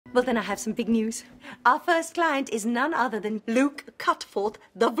Well, then I have some big news. Our first client is none other than Luke Cutforth,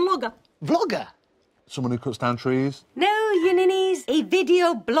 the vlogger. Vlogger? Someone who cuts down trees? No, you ninnies, a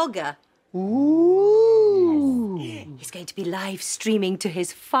video blogger. Ooh. Yes. He's going to be live streaming to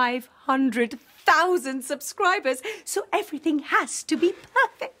his 500,000 subscribers, so everything has to be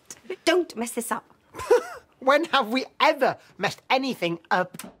perfect. Don't mess this up. When have we ever messed anything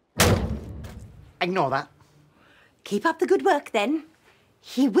up? Ignore that. Keep up the good work, then.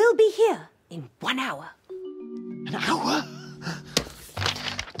 He will be here in 1 hour. An hour?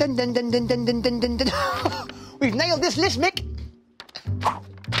 Dun dun dun dun dun dun dun dun dun. We've nailed this list, Mick.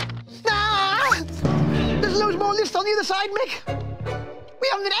 Ah! There's loads more lists on the other side, Mick. We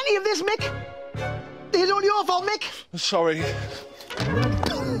haven't done any of this, Mick. This is all your fault, Mick. Sorry.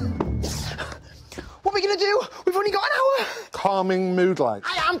 What are we going to do? We've only got an hour. Calming mood light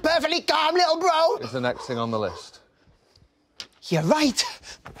I am perfectly calm, little bro. is the next thing on the list. You're right.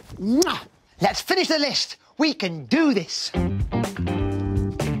 Mwah. Let's finish the list. We can do this.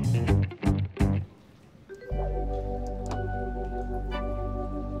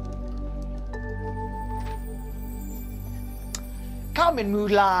 Calming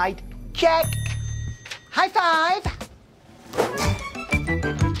mood light. Check. High five.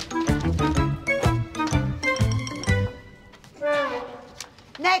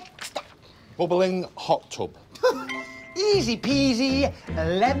 Next. Bubbling hot tub. Easy peasy,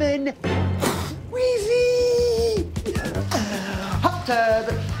 lemon wheezy. Hot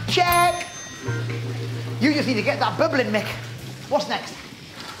tub, check. You just need to get that bubbling, Mick. What's next?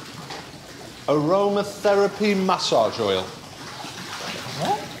 Aromatherapy massage oil.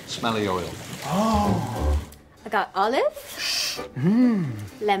 What? Smelly oil. Oh. I got olive,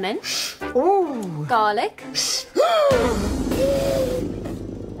 lemon, Ooh. garlic.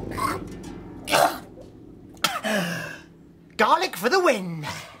 Garlic for the win.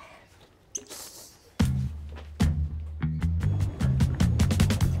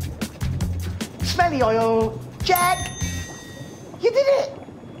 Smelly oil, check. You did it.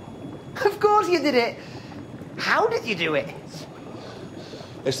 Of course you did it. How did you do it?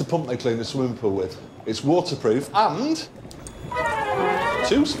 It's the pump they clean the swimming pool with. It's waterproof and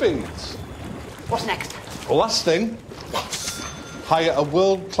 2 speeds. What's next? Last thing, Yes. hire a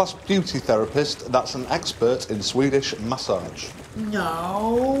world-class beauty therapist that's an expert in Swedish massage.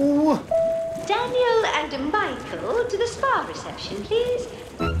 No. Daniel and Michael to the spa reception, please.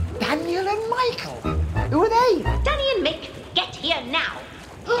 Daniel and Michael. Who are they? Danny and Mick, get here now.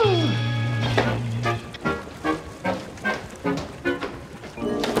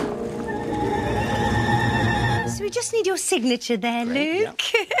 So we just need your signature there, Luke.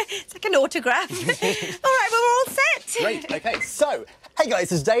 It's like an autograph. All right, well, we're all set. Great, OK, so, hey guys,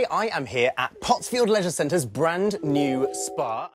 today I am here at Pottsfield Leisure Centre's brand new spa.